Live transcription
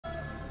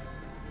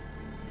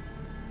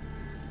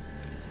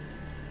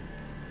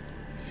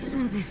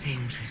Isn't this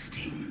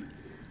interesting?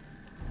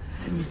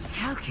 I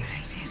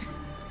miscalculated.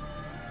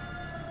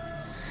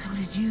 So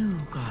did you,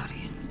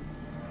 Guardian.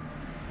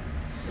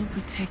 So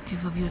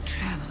protective of your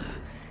traveler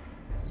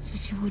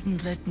that you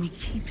wouldn't let me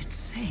keep it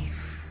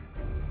safe.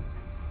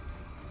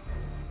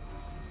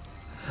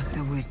 But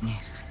the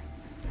witness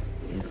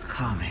is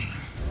coming.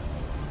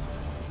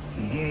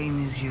 The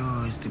game is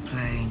yours to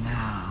play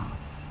now.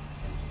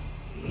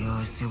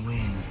 Yours to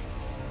win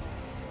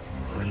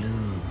or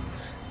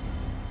lose.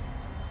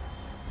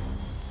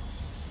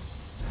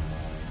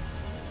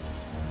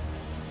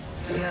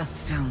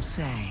 Just don't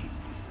say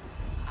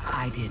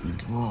I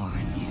didn't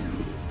warn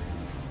you.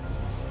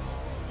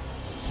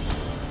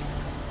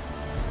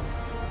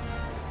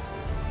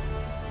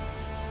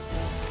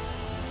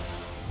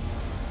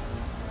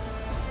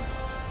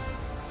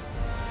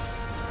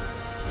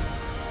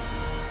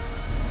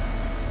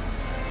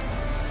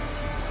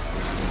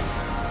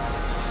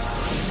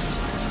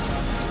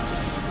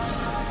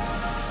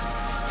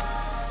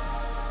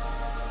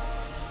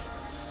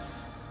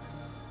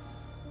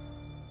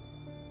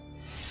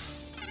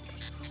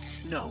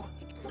 No.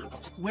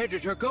 Where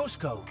did her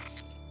ghost go?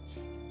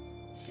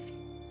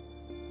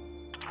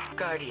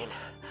 Guardian,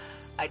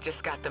 I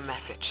just got the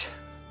message.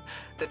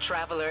 The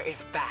Traveler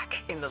is back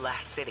in the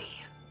last city.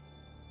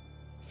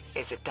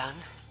 Is it done?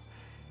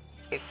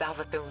 Is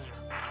Savathun...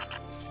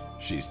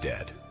 She's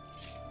dead.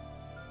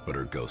 But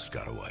her ghost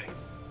got away.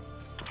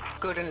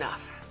 Good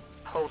enough.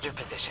 Hold your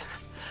position.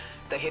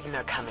 The Hidden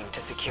are coming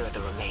to secure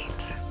the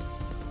remains.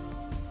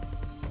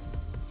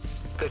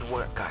 Good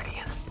work,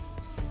 Guardian.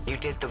 You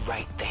did the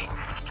right thing.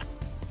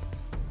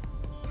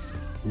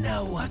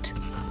 Now what?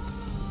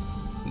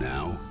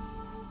 Now,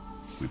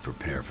 we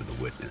prepare for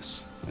the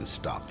witness and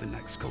stop the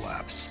next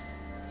collapse.